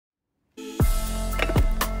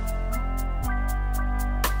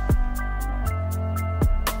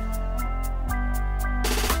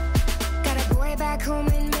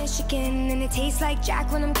And it tastes like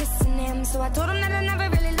Jack when I'm kissing him. So I told him that I never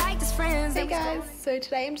really liked his friends. Hey guys, so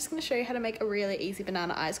today I'm just going to show you how to make a really easy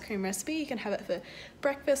banana ice cream recipe. You can have it for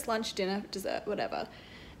breakfast, lunch, dinner, dessert, whatever.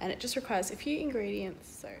 And it just requires a few ingredients.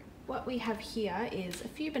 So what we have here is a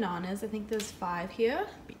few bananas. I think there's 5 here.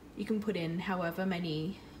 You can put in however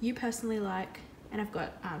many you personally like. And I've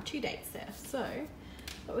got 2 dates there. So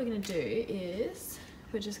what we're going to do is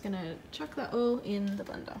we're just going to chuck that all in the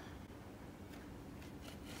blender.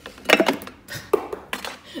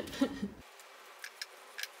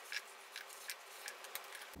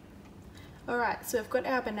 Alright, so we've got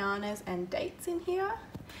our bananas and dates in here,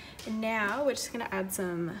 and now we're just going to add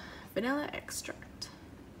some vanilla extract.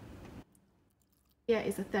 Here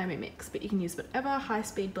is a Thermomix, but you can use whatever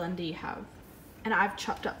high-speed blender you have. And I've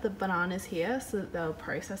chopped up the bananas here so that they'll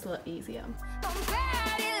process a lot easier.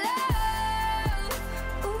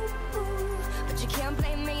 But you can't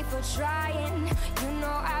blame me for trying. You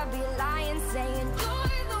know I'll be lying, saying you're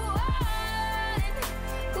the one.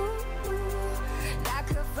 That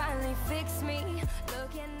could finally fix me.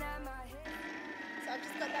 Looking at my head. So I've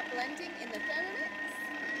just got that blending in the Thermomix.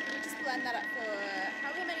 You just blend that up for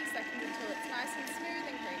however many seconds until it's nice and smooth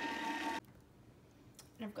and creamy.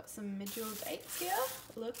 And I've got some medjool dates here.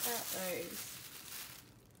 Look at those.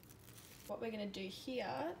 What we're going to do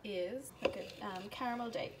here is like a caramel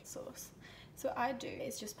date sauce. So what I do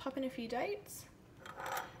is just pop in a few dates,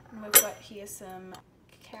 and we've got here some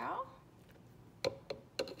cacao,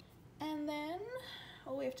 and then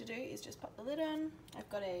all we have to do is just pop the lid on. I've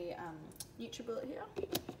got a NutriBullet here.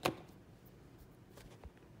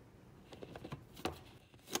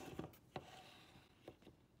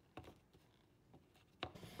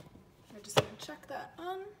 We're just going to chuck that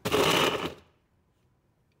on.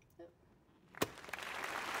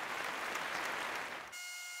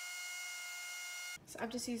 So I've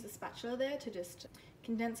just used the spatula there to just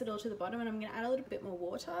condense it all to the bottom, and I'm going to add a little bit more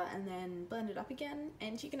water and then blend it up again.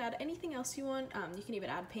 And you can add anything else you want. You can even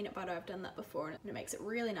add peanut butter. I've done that before and it makes it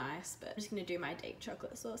really nice, but I'm just going to do my date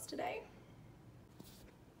chocolate sauce today.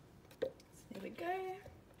 So there we go.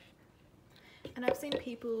 And I've seen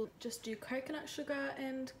people just do coconut sugar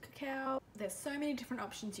and cacao. There's so many different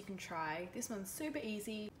options you can try. This one's super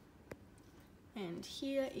easy. And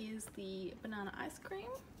here is the banana ice cream.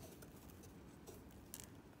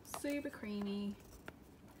 Super creamy,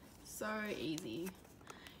 so easy.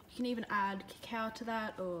 You can even add cacao to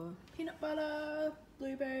that, or peanut butter,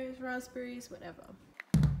 blueberries, raspberries, whatever.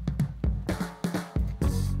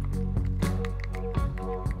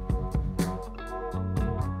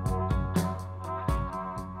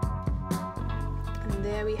 And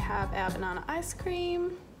there we have our banana ice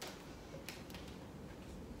cream.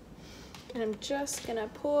 And I'm just gonna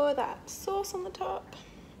pour that sauce on the top.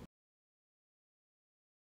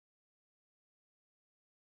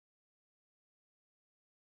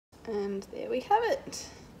 And there we have it.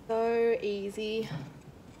 So easy,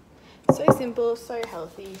 so simple, so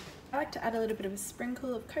healthy. I like to add a little bit of a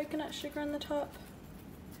sprinkle of coconut sugar on the top.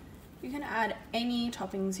 You can add any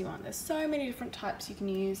toppings you want. There's so many different types you can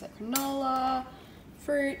use, like granola,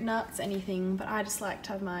 fruit, nuts, anything. But I just like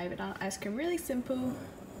to have my banana ice cream really simple.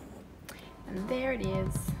 And there it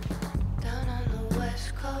is. Down on the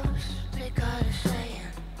west coast, they got a saying,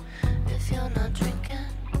 if you're not drinking,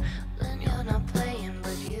 then you're not playing.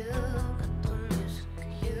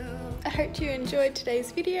 I hope you enjoyed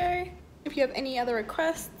today's video. If you have any other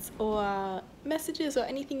requests or messages or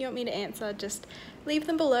anything you want me to answer, just leave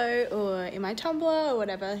them below or in my Tumblr or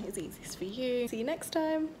whatever is easiest for you. See you next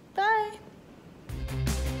time. Bye!